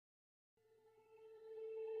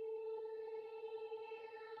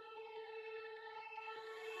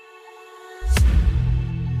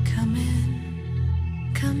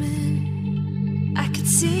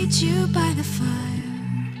meet you by the fire.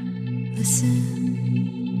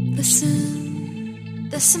 Listen, listen,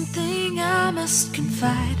 there's something I must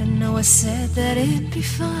confide. I know I said that it'd be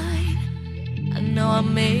fine. I know I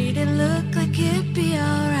made it look like it'd be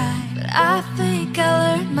alright, but I think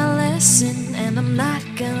I learned my lesson, and I'm not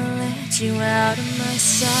gonna let you out of my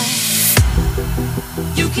sight.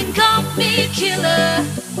 You can call me killer,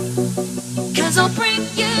 'cause I'll bring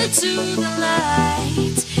you to the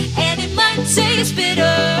light. And it might taste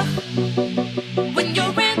bitter when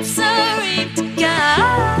you're answering to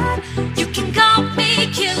God. You can call me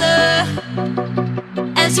killer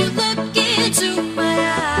as you look into my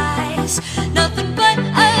eyes. Nothing but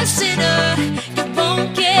a sinner. You won't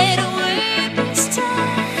get away this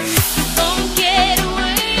time. You won't get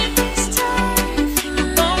away this time. You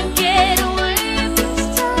won't get away this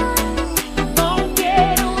time. You won't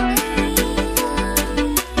get away.